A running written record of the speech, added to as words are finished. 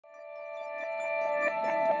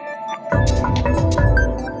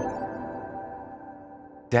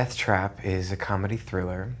Deathtrap is a comedy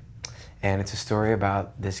thriller, and it's a story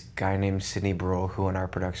about this guy named Sidney Bruhl, who in our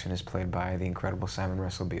production is played by the incredible Simon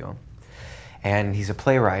Russell Beale. And he's a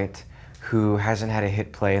playwright who hasn't had a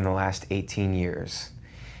hit play in the last 18 years.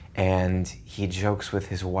 And he jokes with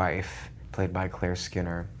his wife, played by Claire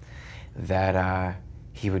Skinner, that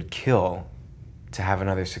he would kill to have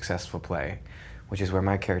another successful play, which is where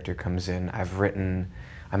my character comes in.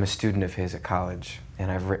 I'm a student of his at college, and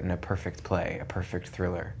I've written a perfect play, a perfect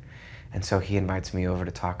thriller. And so he invites me over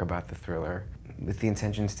to talk about the thriller with the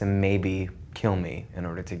intentions to maybe kill me in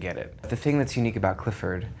order to get it. The thing that's unique about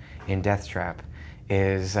Clifford in Deathtrap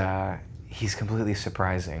is he's completely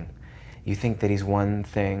surprising. You think that he's one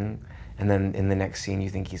thing, and then in the next scene you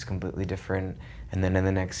think he's completely different, and then in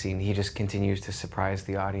the next scene he just continues to surprise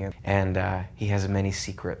the audience, and he has many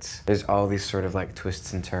secrets. There's all these sort of like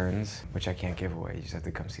twists and turns, which I can't give away, you just have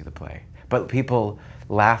to come see the play. But people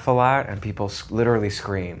laugh a lot, and people literally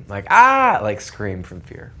scream, like, ah, like scream from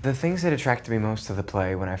fear. The things that attracted me most to the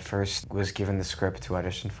play when I first was given the script to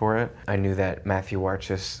audition for it, I knew that Matthew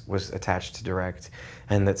Warchus was attached to direct,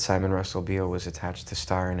 and that Simon Russell Beale was attached to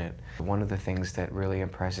star in it. One of the things that really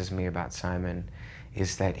impresses me about Simon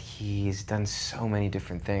is that he's done so many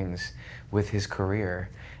different things with his career,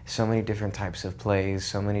 so many different types of plays,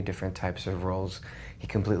 so many different types of roles. He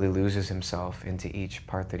completely loses himself into each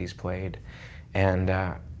part that he's played, and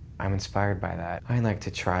I'm inspired by that. I like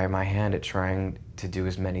to try my hand at trying to do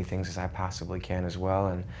as many things as I possibly can as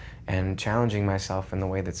well, and challenging myself in the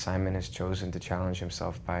way that Simon has chosen to challenge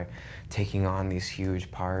himself by taking on these huge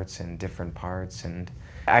parts and different parts. And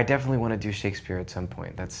I definitely want to do Shakespeare at some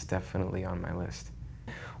point. That's definitely on my list.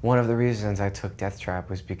 One of the reasons I took Deathtrap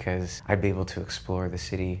was because I'd be able to explore the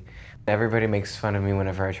city. Everybody makes fun of me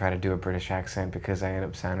whenever I try to do a British accent because I end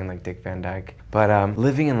up sounding like Dick Van Dyke. But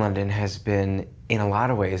living in London has been, in a lot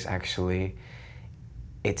of ways actually,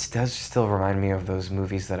 it does still remind me of those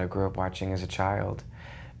movies that I grew up watching as a child,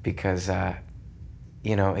 because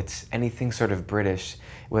you know, it's anything sort of British,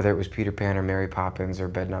 whether it was Peter Pan or Mary Poppins or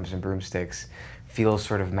Bedknobs and Broomsticks, feels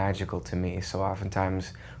sort of magical to me. So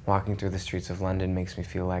oftentimes walking through the streets of London makes me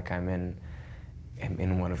feel like I'm in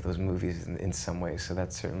one of those movies in some ways, so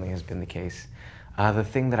that certainly has been the case. The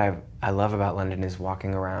thing that I love about London is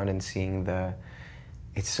walking around and seeing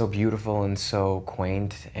it's so beautiful and so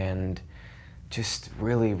quaint and just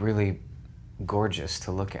really, really gorgeous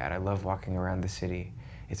to look at. I love walking around the city.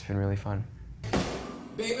 It's been really fun.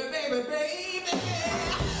 Baby, baby, baby, I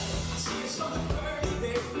see you so pretty,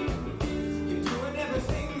 you're doing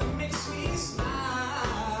everything that makes me smile.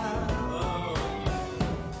 Oh.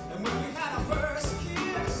 And when we had our first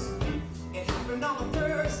kiss, it happened on a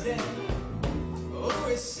Thursday. Oh,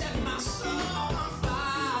 it set my soul on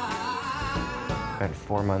fire. Spent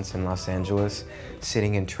 4 months in Los Angeles,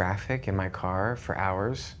 sitting in traffic in my car for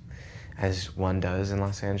hours, as one does in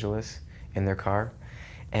Los Angeles, in their car.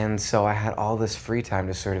 And so I had all this free time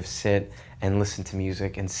to sort of sit and listen to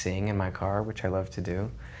music and sing in my car, which I love to do.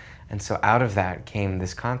 And so out of that came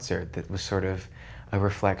this concert that was sort of a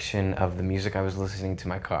reflection of the music I was listening to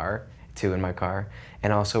in my car,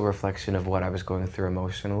 and also a reflection of what I was going through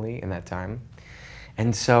emotionally in that time.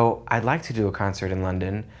 And so I'd like to do a concert in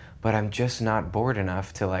London, but I'm just not bored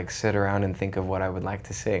enough to like sit around and think of what I would like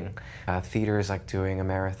to sing. Theater is like doing a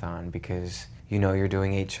marathon, because you know you're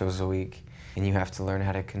doing 8 shows a week, and you have to learn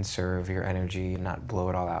how to conserve your energy and not blow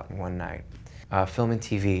it all out in one night. Film and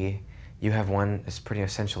TV, you have it's pretty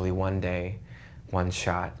essentially one day, one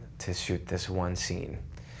shot to shoot this one scene.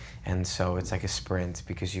 And so it's like a sprint,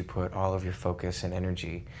 because you put all of your focus and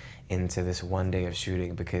energy into this one day of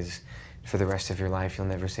shooting, because for the rest of your life you'll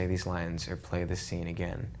never say these lines or play this scene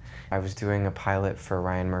again. I was doing a pilot for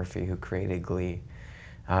Ryan Murphy, who created Glee,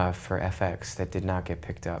 for FX, that did not get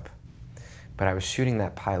picked up. But I was shooting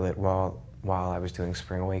that pilot while I was doing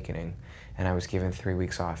Spring Awakening, and I was given 3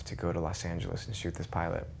 weeks off to go to Los Angeles and shoot this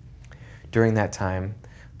pilot. During that time,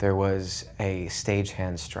 there was a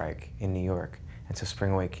stagehand strike in New York, and so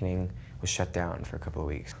Spring Awakening was shut down for a couple of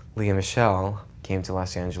weeks. Leah Michelle came to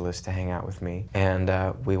Los Angeles to hang out with me, and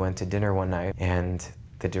we went to dinner one night, and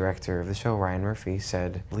the director of the show, Ryan Murphy,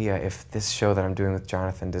 said, "Leah, if this show that I'm doing with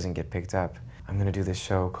Jonathan doesn't get picked up, I'm gonna do this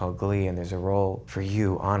show called Glee, and there's a role for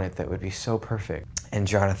you on it that would be so perfect. And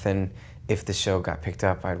Jonathan, if the show got picked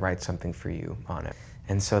up, I'd write something for you on it."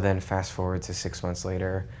 And so then fast forward to 6 months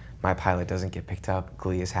later, my pilot doesn't get picked up,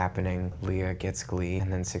 Glee is happening, Leah gets Glee,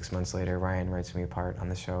 and then 6 months later, Ryan writes me a part on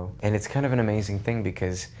the show. And it's kind of an amazing thing,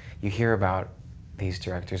 because you hear about these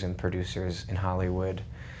directors and producers in Hollywood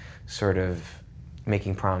sort of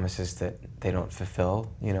making promises that they don't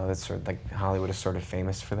fulfill. You know, that's sort of like, Hollywood is sort of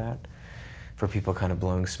famous for that, for people kind of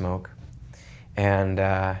blowing smoke. And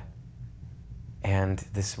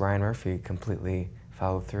this Ryan Murphy completely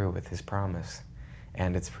followed through with his promise.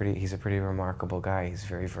 And he's a pretty remarkable guy. He's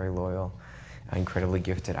very, very loyal, incredibly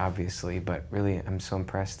gifted, obviously, but really I'm so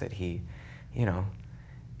impressed that he, you know,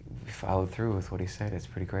 followed through with what he said. It's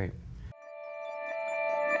pretty great.